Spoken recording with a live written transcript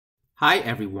Hi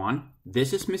everyone,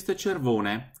 this is Mr.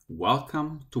 Cervone.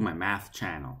 Welcome to my math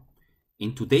channel.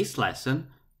 In today's lesson,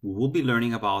 we will be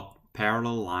learning about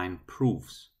parallel line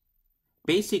proofs.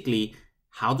 Basically,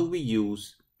 how do we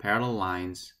use parallel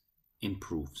lines in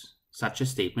proofs, such as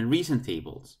statement reason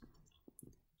tables?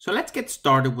 So let's get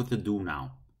started with the do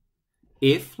now.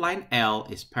 If line L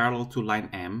is parallel to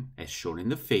line M, as shown in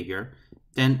the figure,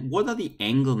 then what are the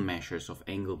angle measures of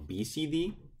angle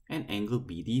BCD and angle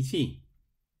BDC?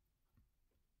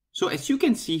 So as you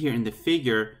can see here in the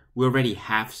figure, we already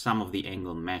have some of the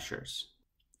angle measures.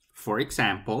 For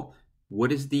example, what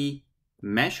is the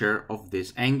measure of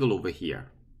this angle over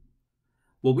here?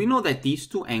 Well, we know that these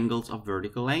two angles are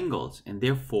vertical angles and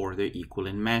therefore they're equal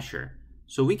in measure.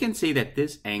 So we can say that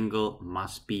this angle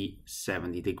must be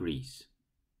 70 degrees.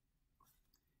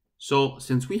 So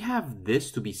since we have this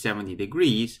to be 70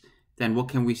 degrees, then what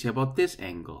can we say about this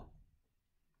angle?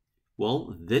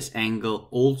 Well, this angle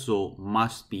also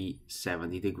must be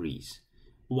 70 degrees.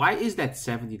 Why is that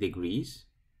 70 degrees?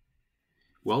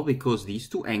 Well, because these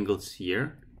two angles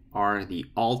here are the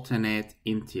alternate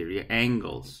interior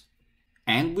angles.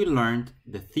 And we learned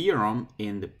the theorem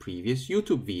in the previous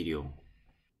YouTube video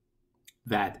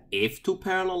that if two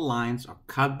parallel lines are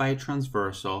cut by a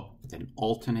transversal, then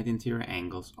alternate interior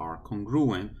angles are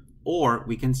congruent, or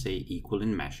we can say equal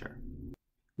in measure.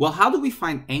 Well, how do we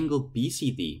find angle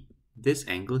BCD? This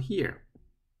angle here?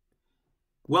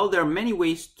 Well, there are many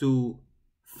ways to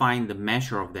find the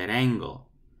measure of that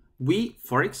angle. We,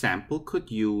 for example,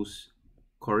 could use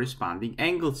corresponding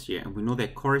angles here, and we know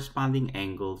that corresponding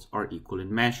angles are equal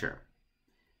in measure.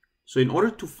 So in order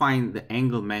to find the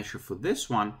angle measure for this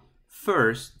one,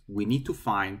 first we need to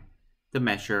find the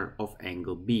measure of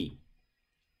angle B.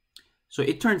 So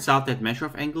it turns out that measure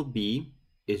of angle B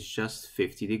is just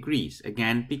 50 degrees,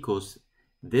 again because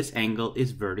this angle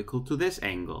is vertical to this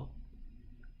angle.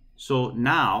 So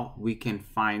now we can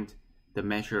find the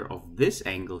measure of this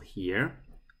angle here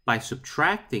by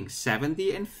subtracting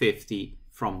 70 and 50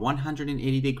 from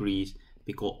 180 degrees,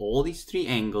 because all these three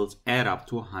angles add up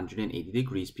to 180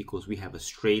 degrees because we have a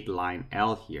straight line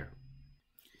L here.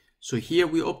 So here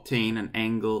we obtain an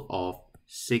angle of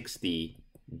 60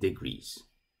 degrees.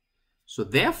 So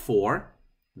therefore,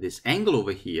 this angle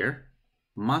over here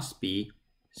must be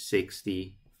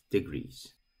 60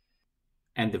 degrees.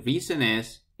 And the reason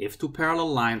is, if two parallel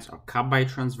lines are cut by a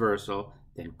transversal,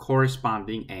 then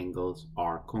corresponding angles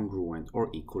are congruent or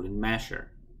equal in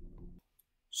measure.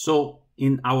 So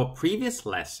in our previous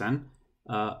lesson,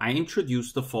 I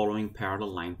introduced the following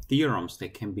parallel line theorems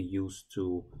that can be used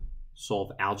to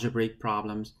solve algebraic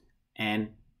problems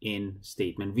and in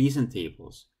statement reason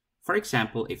tables. For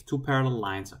example, if two parallel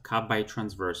lines are cut by a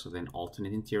transversal, then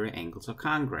alternate interior angles are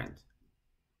congruent.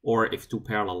 Or if two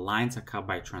parallel lines are cut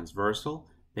by a transversal,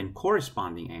 then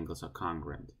corresponding angles are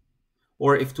congruent.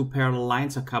 Or if two parallel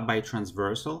lines are cut by a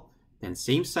transversal, then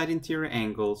same side interior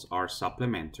angles are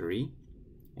supplementary.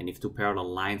 And if two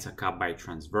parallel lines are cut by a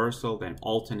transversal, then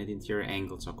alternate interior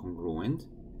angles are congruent.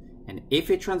 And if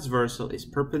a transversal is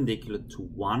perpendicular to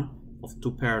one of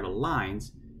two parallel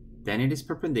lines, then it is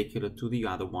perpendicular to the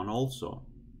other one also.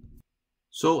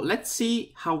 So let's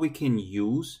see how we can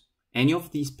use any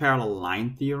of these parallel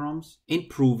line theorems in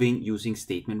proving using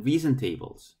statement reason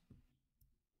tables.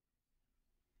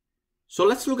 So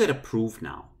let's look at a proof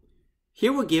now.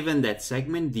 Here we're given that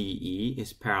segment DE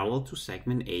is parallel to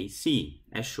segment AC,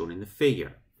 as shown in the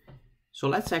figure. So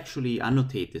let's actually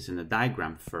annotate this in the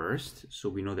diagram first, so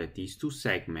we know that these two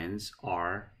segments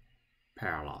are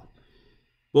parallel.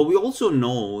 Well, we also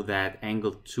know that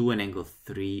angle 2 and angle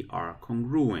 3 are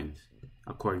congruent,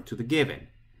 according to the given.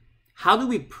 How do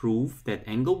we prove that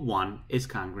angle 1 is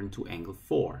congruent to angle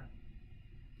 4?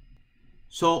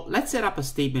 So let's set up a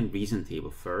statement reason table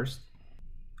first,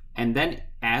 and then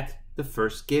add the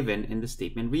first given in the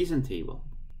statement reason table.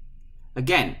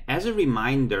 Again, as a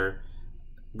reminder,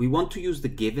 we want to use the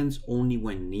givens only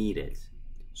when needed.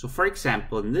 So for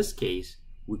example, in this case,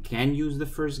 we can use the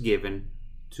first given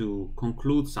to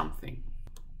conclude something.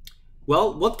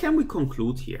 Well, what can we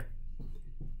conclude here?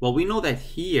 Well, we know that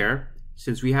here,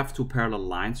 since we have two parallel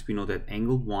lines, we know that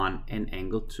angle 1 and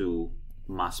angle 2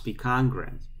 must be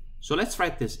congruent. So let's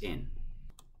write this in.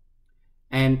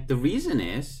 And the reason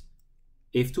is,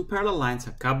 if two parallel lines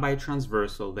are cut by a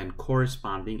transversal, then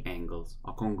corresponding angles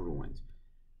are congruent.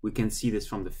 We can see this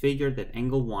from the figure that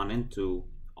angle 1 and 2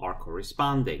 are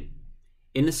corresponding.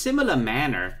 In a similar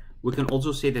manner, we can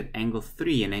also say that angle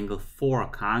 3 and angle 4 are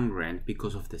congruent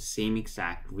because of the same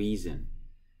exact reason.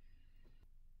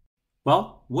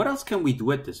 Well, what else can we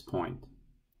do at this point?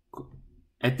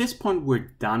 At this point,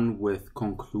 we're done with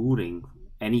concluding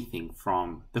anything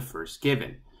from the first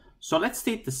given. So let's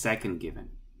state the second given.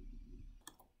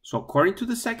 So according to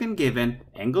the second given,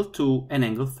 angle 2 and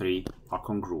angle 3 are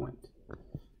congruent.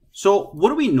 So what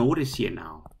do we notice here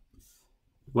now?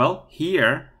 Well,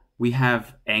 here we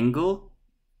have angle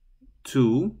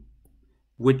 2,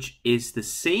 which is the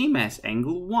same as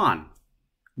angle 1.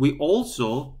 We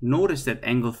also notice that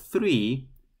angle 3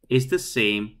 is the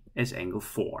same as angle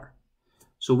 4.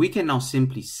 So we can now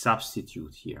simply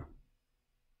substitute here.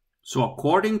 So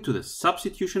according to the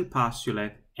substitution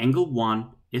postulate, angle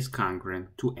 1 is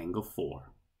congruent to angle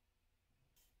 4.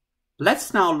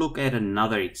 Let's now look at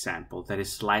another example that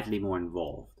is slightly more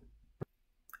involved.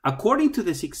 According to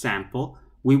this example,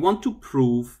 we want to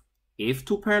prove if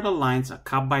two parallel lines are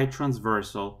cut by a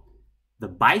transversal, the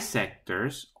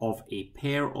bisectors of a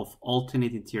pair of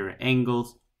alternate interior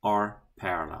angles are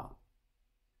parallel.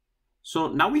 So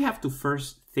now we have to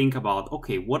first think about,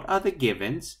 okay, what are the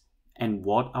givens and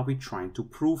what are we trying to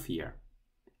prove here?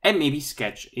 And maybe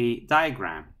sketch a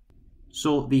diagram.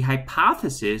 So the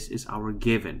hypothesis is our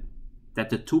given,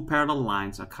 that the two parallel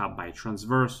lines are cut by a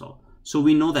transversal. So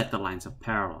we know that the lines are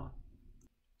parallel.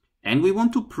 And we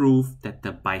want to prove that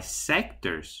the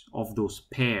bisectors of those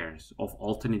pairs of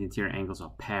alternate interior angles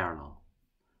are parallel.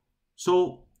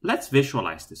 So let's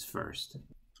visualize this first.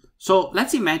 So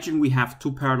let's imagine we have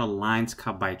two parallel lines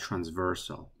cut by a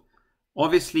transversal.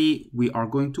 Obviously, we are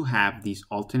going to have these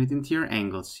alternate interior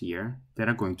angles here that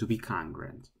are going to be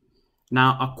congruent.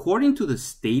 Now, according to the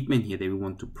statement here that we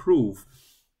want to prove,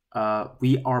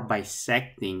 we are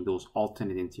bisecting those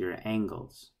alternate interior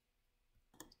angles.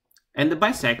 And the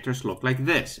bisectors look like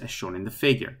this, as shown in the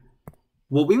figure.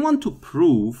 What we want to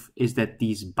prove is that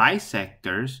these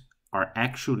bisectors are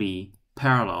actually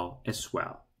parallel as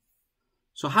well.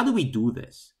 So how do we do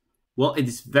this? Well, it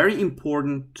is very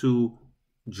important to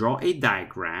draw a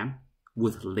diagram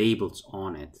with labels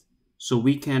on it, so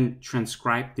we can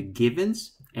transcribe the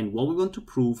givens and what we want to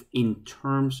prove in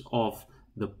terms of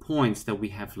the points that we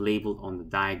have labeled on the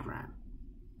diagram.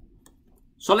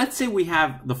 So let's say we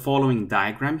have the following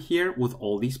diagram here with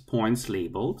all these points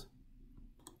labeled.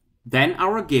 Then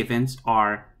our givens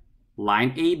are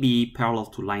line AB parallel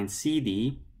to line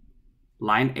CD,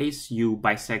 line ASU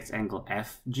bisects angle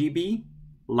FGB,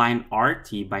 line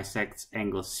RT bisects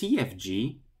angle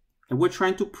CFG, and we're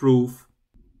trying to prove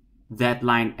that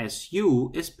line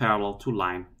SU is parallel to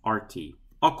line RT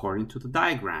according to the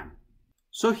diagram.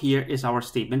 So here is our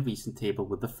statement reason table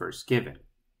with the first given.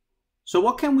 So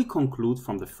what can we conclude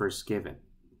from the first given?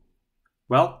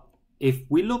 Well, if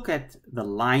we look at the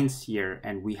lines here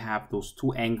and we have those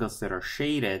two angles that are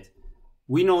shaded,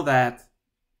 we know that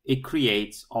it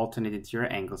creates alternate interior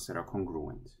angles that are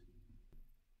congruent.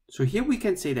 So here we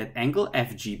can say that angle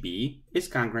FGB is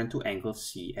congruent to angle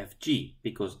CFG,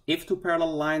 because if two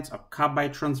parallel lines are cut by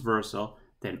transversal,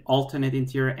 then alternate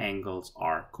interior angles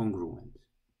are congruent.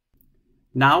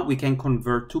 Now we can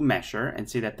convert to measure and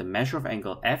say that the measure of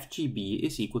angle FGB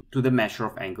is equal to the measure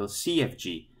of angle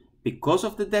CFG because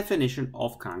of the definition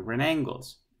of congruent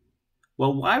angles.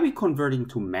 Well, why are we converting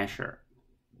to measure?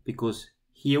 Because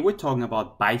here we're talking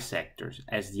about bisectors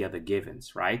as the other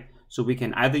givens, right? So we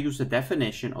can either use the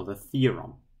definition or the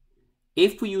theorem.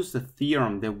 If we use the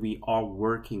theorem, then we are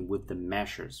working with the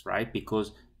measures, right?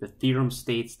 Because the theorem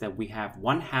states that we have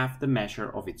 1/2 the measure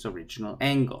of its original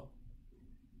angle.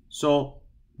 So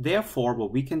therefore,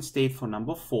 what we can state for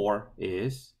number 4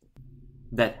 is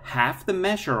that half the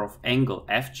measure of angle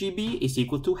FGB is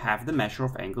equal to half the measure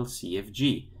of angle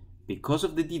CFG because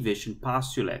of the division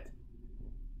postulate.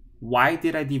 Why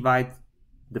did I divide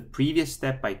the previous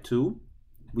step by 2?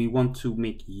 We want to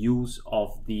make use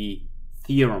of the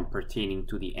theorem pertaining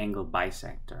to the angle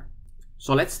bisector.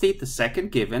 So let's state the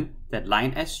second given, that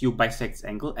line SU bisects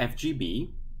angle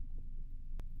FGB.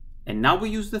 And now we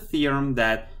use the theorem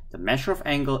that the measure of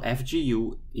angle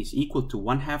FGU is equal to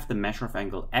 1/2 the measure of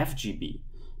angle FGB,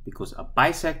 because a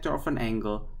bisector of an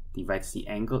angle divides the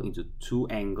angle into two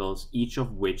angles, each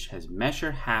of which has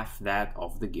measure half that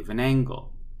of the given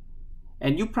angle.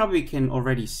 And you probably can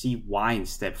already see why in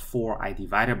step 4 I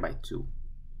divided by 2.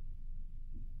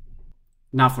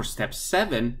 Now for step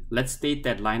 7, let's state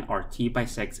that line RT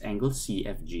bisects angle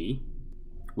CFG,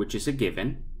 which is a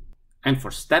given. And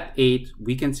for step 8,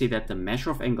 we can say that the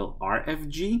measure of angle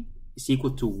RFG is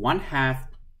equal to 1/2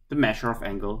 the measure of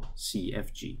angle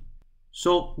CFG.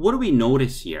 So what do we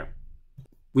notice here?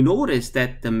 We notice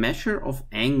that the measure of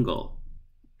angle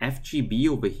FGB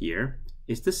over here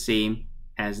is the same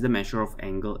as the measure of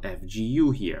angle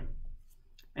FGU here.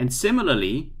 And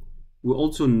similarly, we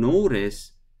also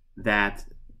notice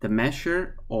that the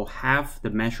measure or half the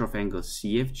measure of angle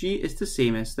CFG is the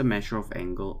same as the measure of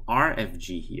angle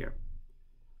RFG here.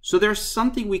 So there's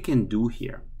something we can do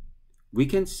here. We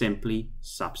can simply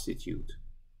substitute.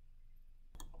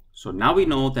 So now we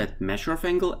know that measure of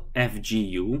angle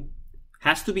FGU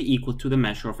has to be equal to the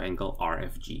measure of angle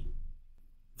RFG.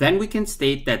 Then we can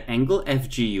state that angle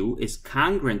FGU is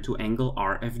congruent to angle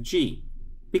RFG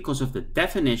because of the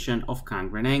definition of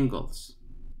congruent angles.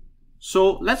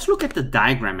 So let's look at the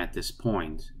diagram at this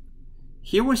point.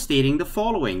 Here we're stating the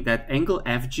following, that angle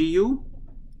FGU,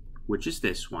 which is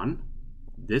this one,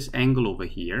 this angle over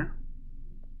here,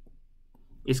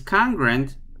 is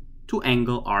congruent to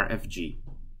angle RFG,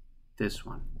 this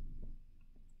one.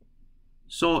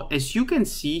 So as you can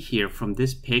see here from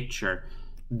this picture,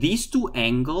 these two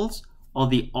angles are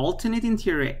the alternate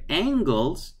interior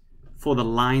angles for the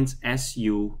lines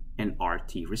SU and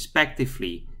RT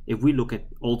respectively, if we look at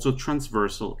also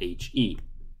transversal HE.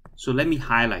 So let me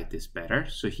highlight this better.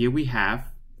 So here we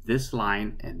have this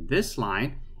line,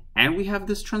 and we have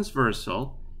this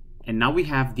transversal, and now we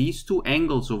have these two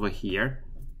angles over here,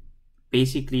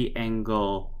 basically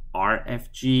angle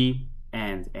RFG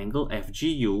and angle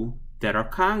FGU, that are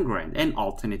congruent and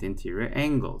alternate interior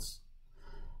angles.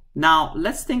 Now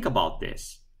let's think about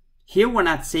this. Here we're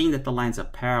not saying that the lines are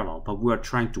parallel, but we're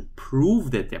trying to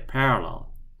prove that they're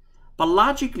parallel. But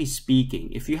logically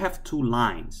speaking, if you have two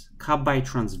lines cut by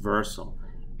transversal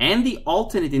and the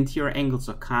alternate interior angles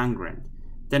are congruent,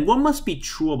 then what must be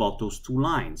true about those two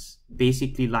lines,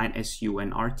 basically line SU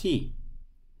and RT?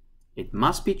 It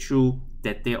must be true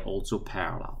that they're also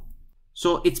parallel.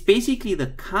 So it's basically the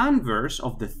converse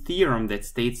of the theorem that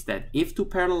states that if two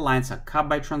parallel lines are cut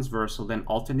by transversal, then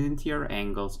alternate interior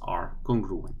angles are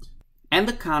congruent. And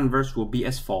the converse will be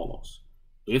as follows.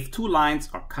 If two lines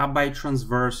are cut by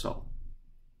transversal,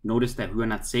 notice that we're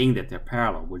not saying that they're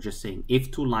parallel, we're just saying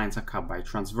if two lines are cut by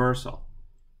transversal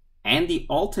and the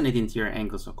alternate interior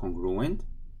angles are congruent,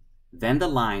 then the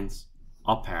lines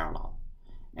are parallel.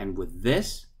 And with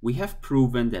this, we have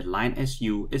proven that line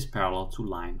SU is parallel to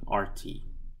line RT.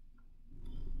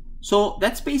 So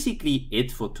that's basically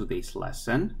it for today's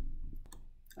lesson.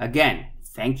 Again,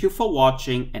 thank you for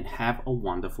watching and have a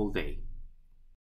wonderful day.